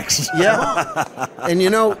who's next. Yeah. And you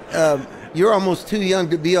know, you're almost too young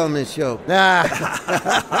to be on this show. Nah.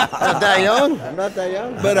 Not that young. I'm not that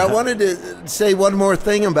young. But I wanted to say one more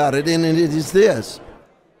thing about it, and it is this.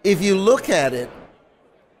 If you look at it,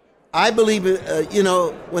 I believe,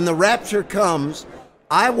 when the rapture comes,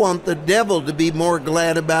 I want the devil to be more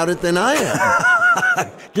glad about it than I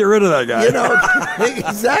am. Get rid of that guy. You know,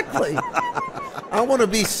 exactly. I want to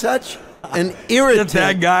be such an irritant. Get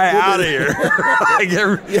that guy out of here.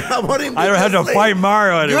 I want him to I don't have to fight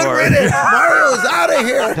Mario anymore. Good riddance. Mario's out of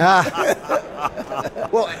here.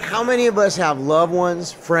 Well, how many of us have loved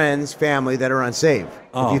ones, friends, family that are unsaved?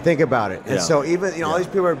 If you think about it. And so even, all these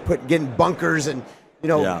people are getting bunkers and,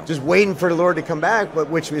 just waiting for the Lord to come back, but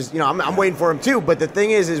which is, I'm waiting for him too. But the thing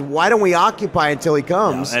is why don't we occupy until he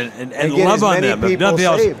comes and get love as on many them? If people nothing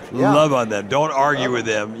else, saved? love on them. Don't argue with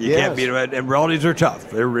them. You can't beat them. And relatives are tough.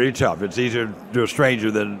 They're really tough. It's easier to do a stranger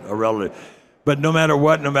than a relative. But no matter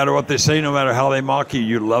what they say, no matter how they mock you,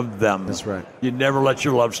 you love them. That's right. You never let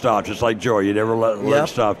your love stop. Just like joy, you never let it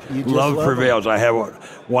stop. Love prevails. I have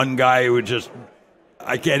one guy who just,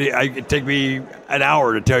 it take me an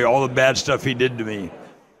hour to tell you all the bad stuff he did to me.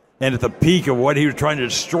 And at the peak of what he was trying to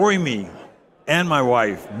destroy me and my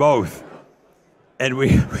wife, both. And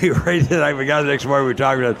we raised it. We got the next morning, we were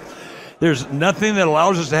talking about, there's nothing that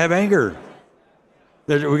allows us to have anger.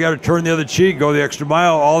 We got to turn the other cheek, go the extra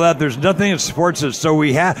mile, all that. There's nothing that supports us. So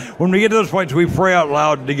when we get to those points, we pray out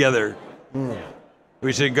loud together.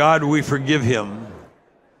 We say, God, we forgive him.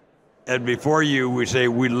 And before you, we say,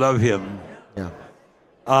 we love him.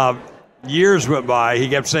 Yeah. Years went by. He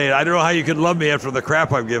kept saying, I don't know how you could love me after the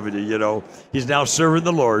crap I've given you, He's now serving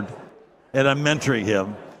the Lord, and I'm mentoring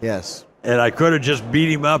him. Yes. And I could have just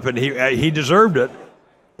beat him up, and he deserved it.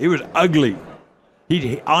 He was ugly.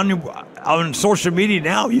 On social media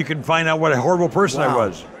now, you can find out what a horrible person I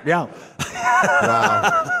was. Yeah.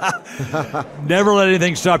 Wow. Never let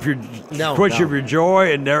anything stop your quench no. of your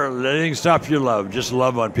joy, and never let anything stop your love. Just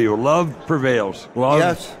love on people. Love prevails.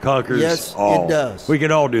 Love conquers all. It does. We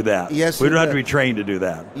can all do that. Yes, we it don't have does. to be trained to do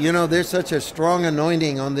that. There's such a strong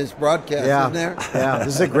anointing on this broadcast, isn't there? Yeah,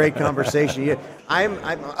 this is a great conversation. I'm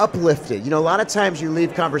uplifted. A lot of times you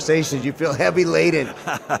leave conversations, you feel heavy laden.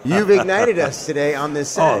 You've ignited us today on this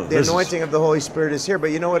set. The anointing of the Holy Spirit is here.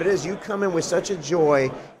 But you know what it is? You come in with such a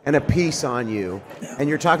joy and a peace on you. And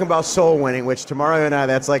you're talking about soul winning, which tomorrow and I,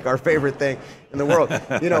 that's like our favorite thing in the world.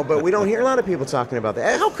 But we don't hear a lot of people talking about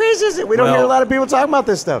that. How crazy is it? We don't hear a lot of people talking about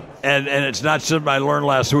this stuff. And it's not something I learned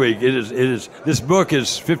last week. It is. This book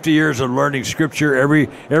is 50 years of learning Scripture.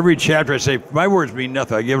 Every chapter, I say, my words mean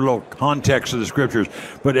nothing. I give a little context to the Scriptures.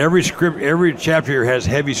 But every chapter here has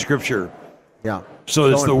heavy Scripture. Yeah. So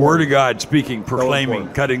it's the Word of God speaking,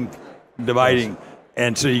 proclaiming, cutting, dividing. Yes.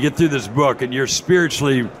 And so you get through this book, and you're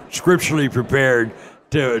scripturally prepared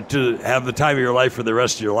to have the time of your life for the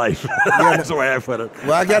rest of your life. That's the way I put it.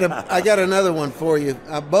 Well, I got another one for you,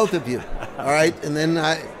 both of you. All right, and then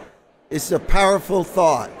it's a powerful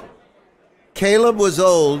thought. Caleb was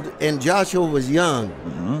old and Joshua was young.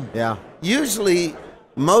 Mm-hmm. Yeah. Usually,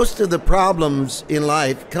 most of the problems in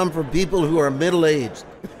life come from people who are middle-aged,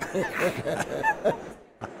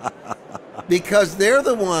 because they're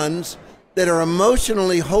the ones that are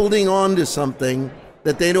emotionally holding on to something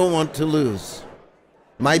that they don't want to lose.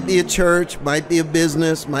 Might be a church, might be a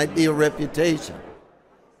business, might be a reputation.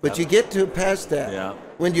 But you get to past that. Yeah.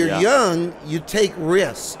 When you're young, you take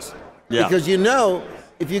risks. Yeah. Because you know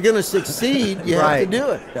if you're going to succeed, you have to do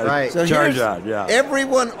it. Right. So Charge here's out, yeah.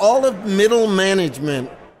 everyone, all of middle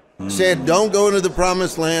management said, don't go into the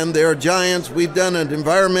promised land. There are giants. We've done an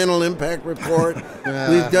environmental impact report.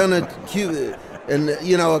 We've done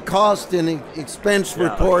a cost and expense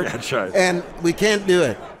report. That's right. And we can't do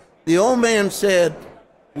it. The old man said,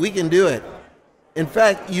 we can do it. In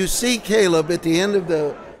fact, you see Caleb at the end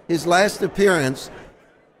of his last appearance,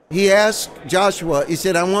 he asked Joshua, he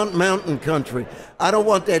said, I want mountain country. I don't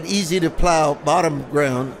want that easy to plow bottom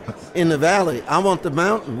ground in the valley. I want the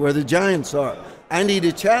mountain where the giants are. I need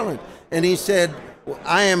a challenge. And he said,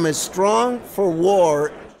 I am as strong for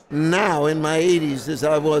war now in my 80s as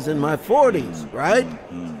I was in my 40s, right?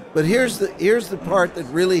 But here's the part that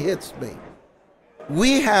really hits me.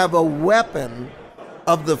 We have a weapon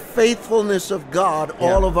of the faithfulness of God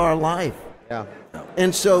all of our life. Yeah.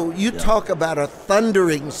 And so you talk about a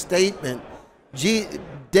thundering statement.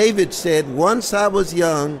 David said, once I was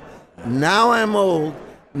young, now I'm old,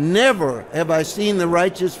 never have I seen the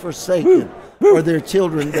righteous forsaken or their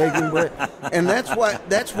children begging bread. And that's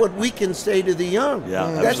what we can say to the young.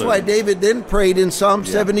 Yeah, that's absolutely. why David then prayed in Psalm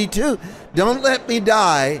 72, don't let me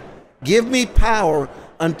die, give me power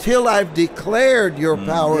until I've declared your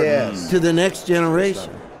power to the next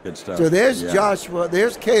generation. Good stuff. So there's Joshua,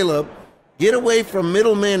 there's Caleb. Get away from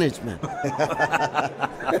middle management.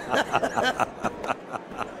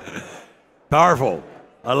 Powerful.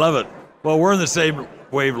 I love it. Well, we're in the same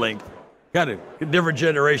wavelength. Kind of different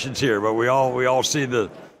generations here, but we all see the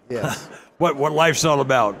what life's all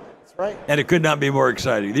about. That's right. And it could not be more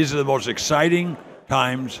exciting. These are the most exciting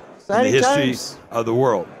times in the history of the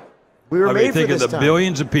world. We were made think for of this the time.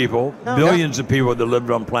 billions of people that lived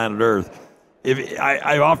on planet Earth. If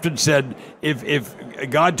I often said, if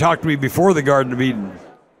God talked to me before the Garden of Eden,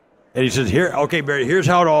 and He says, "Here, okay, Barry, here's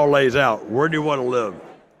how it all lays out. Where do you want to live?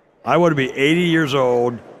 I want to be 80 years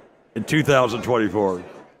old in 2024."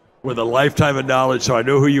 With a lifetime of knowledge, so I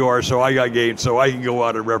know who you are, so I got game, so I can go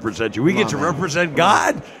out and represent you. We get to represent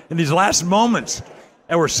God in these last moments,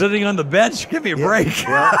 and we're sitting on the bench. Give me a break.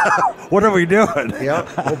 What are we doing?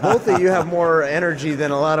 Yep. Well, both of you have more energy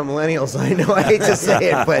than a lot of millennials. I know. I hate to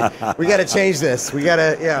say it, but we got to change this. We got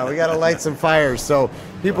to light some fires. So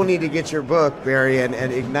people need to get your book, Barry, and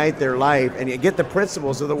ignite their life and get the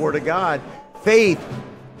principles of the Word of God, faith,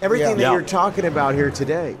 everything that you're talking about here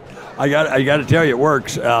today. I got to tell you, it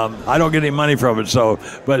works. I don't get any money from it,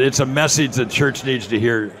 but it's a message that church needs to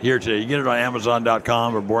hear today. You get it on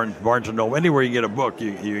Amazon.com or Barnes & Noble. Anywhere you get a book,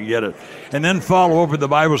 you can get it. And then follow up with the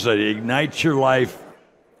Bible study. Ignite Your Life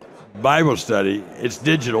Bible Study. It's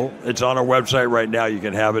digital. It's on our website right now. You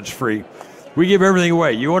can have it. It's free. We give everything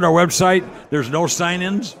away. You own our website. There's no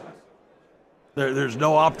sign-ins. There's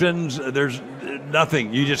no opt-ins. There's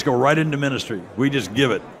nothing. You just go right into ministry. We just give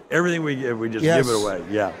it. Everything we give, we just give it away.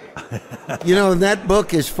 Yeah. And that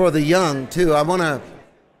book is for the young too. I want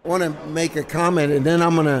to make a comment, and then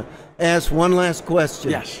I'm going to ask one last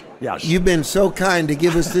question. Yes. You've been so kind to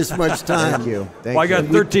give us this much time. Thank you. I got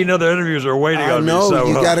 13 other interviews are waiting on me. So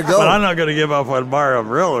you got to go. But I'm not going to give up on Mario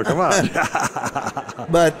Murillo. Come on.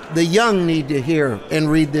 But the young need to hear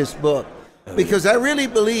and read this book, because I really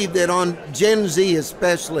believe that on Gen Z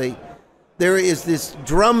especially, there is this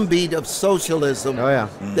drumbeat of socialism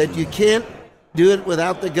that you can't do it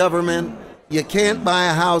without the government. You can't buy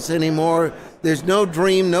a house anymore. There's no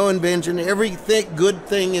dream, no invention. Everything good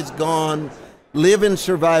thing is gone. Live in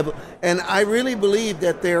survival. And I really believe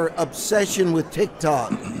that their obsession with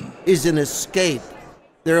TikTok is an escape.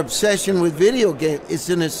 Their obsession with video games is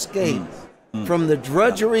an escape from the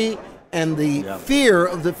drudgery and the fear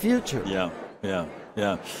of the future.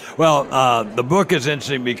 Yeah. Well, the book is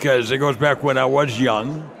interesting because it goes back when I was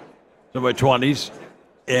young, in my 20s,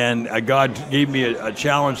 and God gave me a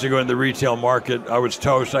challenge to go into the retail market. I was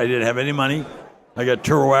toast. I didn't have any money. I got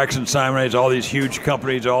Turwax and Simonades, all these huge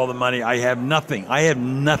companies, all the money. I have nothing.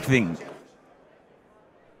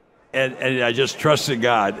 And I just trusted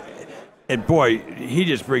God. And boy, He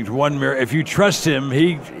just brings one miracle. If you trust Him,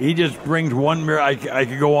 He just brings one miracle. I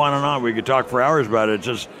could go on and on. We could talk for hours about it. It's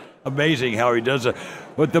just amazing how He does it.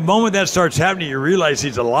 But the moment that starts happening, you realize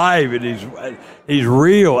He's alive and He's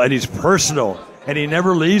real and He's personal and He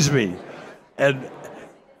never leaves me. And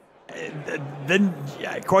then,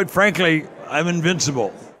 quite frankly, I'm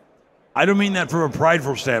invincible. I don't mean that from a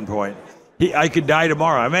prideful standpoint. I could die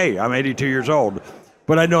tomorrow. I'm 82 years old.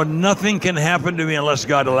 But I know nothing can happen to me unless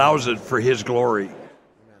God allows it for His glory.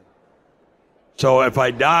 So if I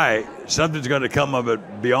die, something's going to come of it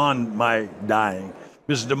beyond my dying.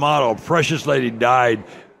 Mrs. D'Amato, a precious lady, died,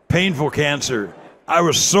 painful cancer. I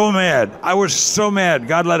was so mad. I was so mad.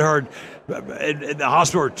 God let her in the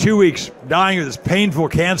hospital for 2 weeks, dying of this painful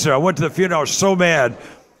cancer. I went to the funeral. I was so mad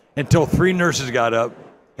until 3 nurses got up,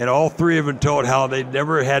 and all 3 of them told how they'd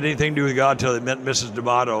never had anything to do with God until they met Mrs.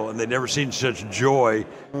 D'Amato, and they'd never seen such joy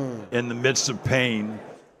in the midst of pain.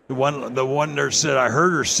 The one nurse said, I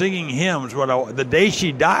heard her singing hymns. The day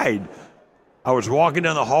she died, I was walking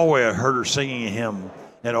down the hallway, I heard her singing a hymn,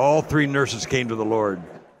 and all 3 nurses came to the Lord.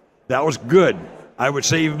 That was good. I would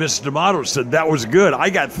say even Mrs. D'Amato said that was good. I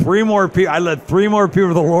got 3 more people. I led 3 more people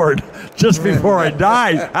to the Lord just before I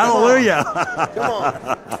died. Hallelujah. Come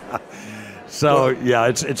on. So yeah,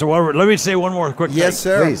 it's a wonderful. Let me say one more quick thing. Yes,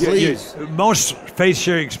 sir. Please. Most faith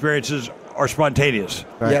sharing experiences are spontaneous.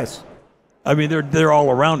 Right. Yes. I mean, they're all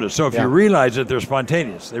around us. So if you realize that they're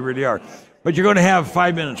spontaneous, they really are. But you're going to have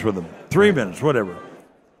 5 minutes with them, 3 minutes, whatever.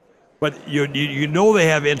 But you know they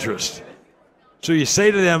have interest. So you say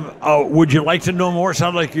to them, oh, would you like to know more?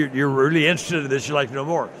 Sounds like you're really interested in this. You'd like to know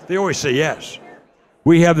more. They always say yes.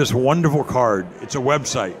 We have this wonderful card. It's a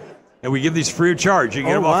website. And we give these free of charge. You can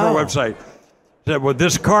get them off our website. So, well,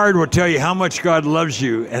 this card will tell you how much God loves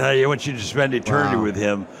you and how I want you to spend eternity with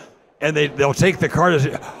him. And they'll take the card and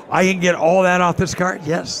say, I can get all that off this card?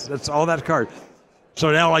 Yes, that's all that card.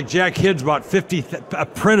 So now, like Jack Hidd's bought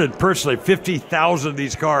printed personally 50,000 of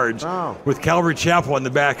these cards with Calvary Chapel on the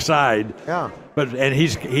back side. Yeah. And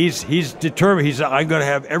he's determined. He said, I'm going to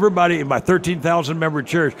have everybody in my 13,000 member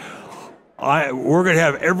church. We're going to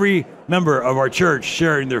have every member of our church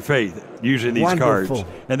sharing their faith using these cards,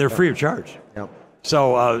 and they're free of charge. Yep.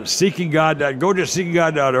 So Seeking God, go to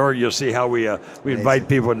seekinggod.org. You'll see how we invite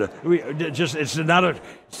people to. It's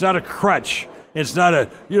not a crutch. It's not a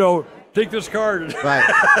take this card.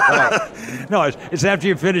 Right. No, it's after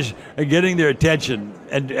you finish getting their attention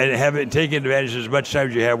and taking advantage of as much time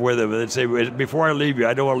as you have with them, and then say, before I leave you,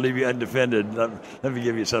 I don't want to leave you undefended. Let me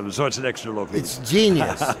give you something. So it's an extra little piece. It's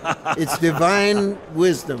genius. It's divine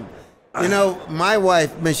wisdom. You know, my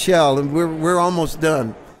wife Michelle, and we're almost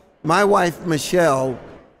done. My wife Michelle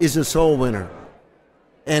is a soul winner,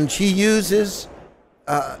 and she uses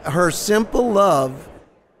her simple love.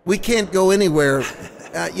 We can't go anywhere.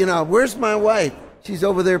 Where's my wife? She's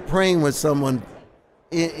over there praying with someone.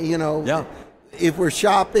 Yeah. If we're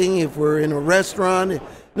shopping, if we're in a restaurant,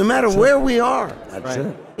 no matter where we are. That's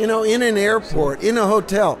it. In an airport, in a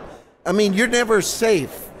hotel. I mean, you're never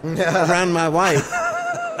safe around my wife.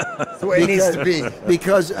 That's the way it needs to be.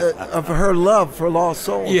 Because of her love for lost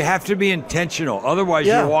souls. You have to be intentional. Otherwise,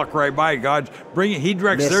 you walk right by. He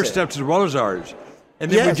directs their steps as well as ours. And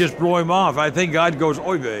then we just blow him off. I think God goes,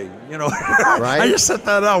 oy vey, Right? I just set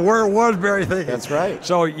that out where it was, Barry. That's right.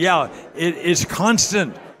 So, yeah, it is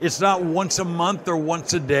constant. It's not once a month or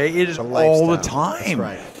once a day. It is all the time. That's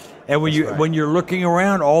right. And when you're looking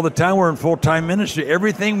around all the time, we're in full-time ministry.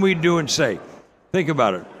 Everything we do and say, think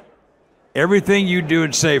about it. Everything you do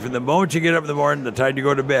and say, from the moment you get up in the morning to the time you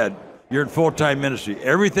go to bed, you're in full-time ministry.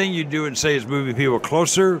 Everything you do and say is moving people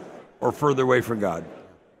closer or further away from God.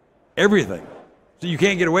 Everything. So you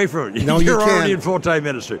can't get away from it. No, You're you already can't. in full-time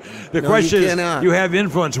ministry. The question is, you have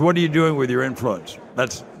influence. What are you doing with your influence?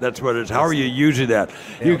 That's what it is. How are you using that?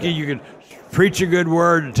 You can preach a good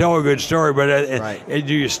word and tell a good story, but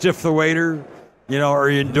do you stiff the waiter? Are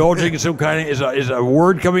you indulging in some kind of, is a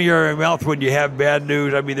word coming out of your mouth when you have bad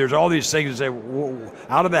news? I mean, there's all these things that say,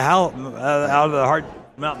 out of the heart,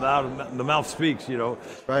 the mouth speaks,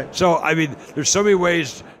 Right. So, I mean, there's so many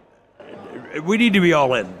ways. We need to be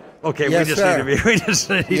all in. Okay, Yes, we just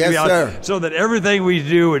need to be Yes, all sir. in. So that everything we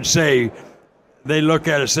do and say, they look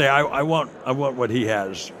at it and say, I want what he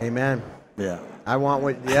has. Amen. Yeah. I want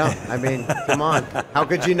I mean, come on. How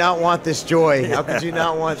could you not want this joy? How could you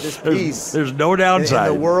not want this peace? There's no downside.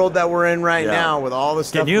 In the world that we're in right now with all the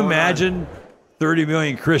stuff Can you going imagine 30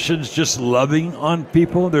 million Christians just loving on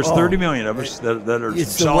people? There's 30 million of us that are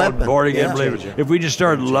It's the solid, weapon. born-again believers. If we just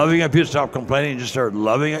started loving on people, stop complaining, and just started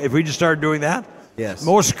loving, if we just started doing that, Yes.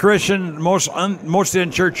 most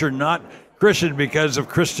in church are not Christian because of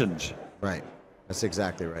Christians. Right. That's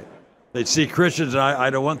exactly right. They see Christians, and I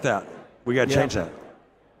don't want that. We got to change that.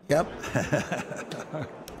 Yep.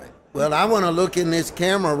 Well, I want to look in this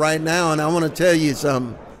camera right now, and I want to tell you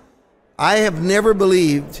something. I have never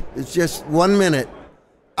believed, it's just 1 minute,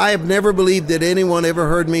 I have never believed that anyone ever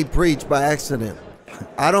heard me preach by accident.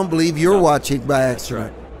 I don't believe you're watching by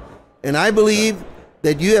accident. Right. And I believe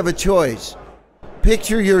that you have a choice.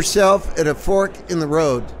 Picture yourself at a fork in the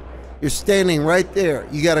road. You're standing right there.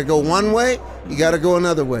 You got to go one way, you got to go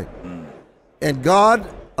another way. And God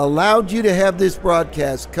allowed you to have this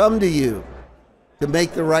broadcast come to you to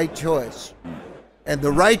make the right choice. And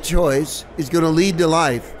the right choice is going to lead to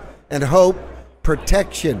life and hope,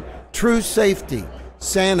 protection, true safety,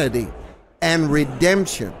 sanity, and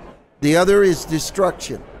redemption. The other is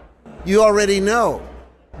destruction. You already know,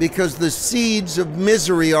 because the seeds of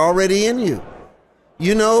misery are already in you.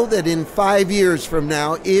 You know that in 5 years from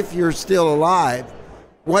now, if you're still alive,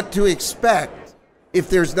 what to expect if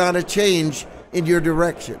there's not a change in your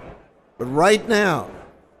direction. But right now,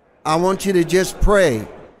 I want you to just pray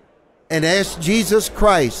and ask Jesus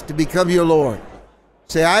Christ to become your Lord.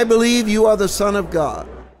 Say, I believe you are the Son of God.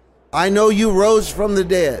 I know you rose from the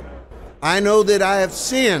dead. I know that I have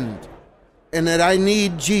sinned and that I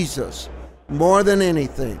need Jesus more than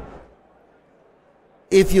anything.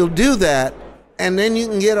 If you'll do that, and then you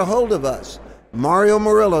can get a hold of us,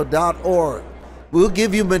 mariomurillo.org. We'll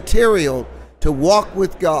give you material to walk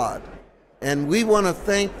with God. And we want to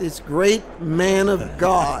thank this great man of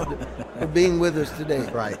God for being with us today.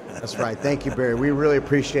 That's right. That's right. Thank you, Barry. We really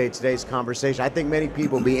appreciate today's conversation. I think many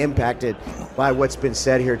people will be impacted by what's been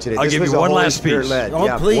said here today. I'll give you one last piece.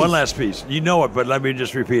 Oh, please. One last piece. You know it, but let me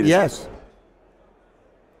just repeat it. Yes.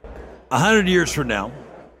 100 years from now,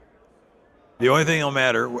 the only thing that'll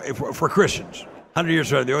matter, for Christians, 100 years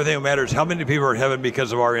from now, the only thing that matters is how many people are in heaven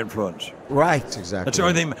because of our influence. Right. That's exactly. That's the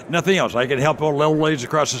only thing, nothing else. I can help old little ladies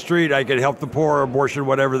across the street. I can help the poor, abortion,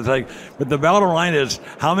 whatever the thing. But the bottom line is,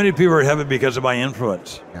 how many people are in heaven because of my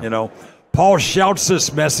influence? Yeah. You know, Paul shouts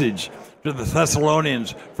this message to the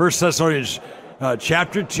Thessalonians, 1 Thessalonians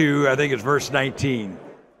chapter 2, I think it's verse 19.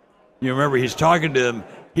 You remember, he's talking to them.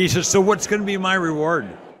 He says, so what's going to be my reward?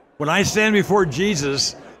 When I stand before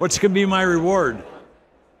Jesus, what's going to be my reward?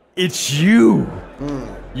 It's you.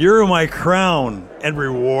 You're my crown and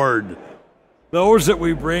reward. Those that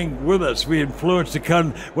we bring with us, we influence to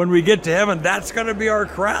come. When we get to heaven, that's going to be our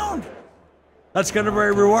crown. That's going to be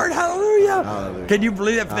our reward. Hallelujah. Hallelujah. Can you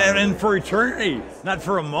believe that? And for eternity, not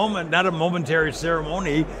for a moment, not a momentary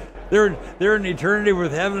ceremony. They're in eternity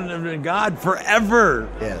with heaven and God forever.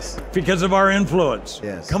 Yes. Because of our influence.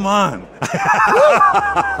 Yes. Come on.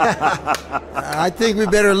 I think we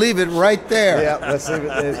better leave it right there. Yeah, let's leave it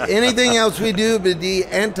there. Anything else we do would be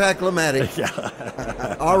anticlimactic.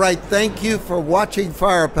 Yeah. All right, thank you for watching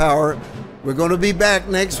Firepower. We're going to be back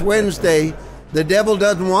next Wednesday. The devil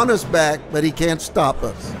doesn't want us back, but he can't stop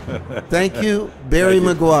us. Thank you, Barry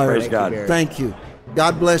Meguiar. Praise God. Thank you.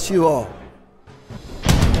 God bless you all.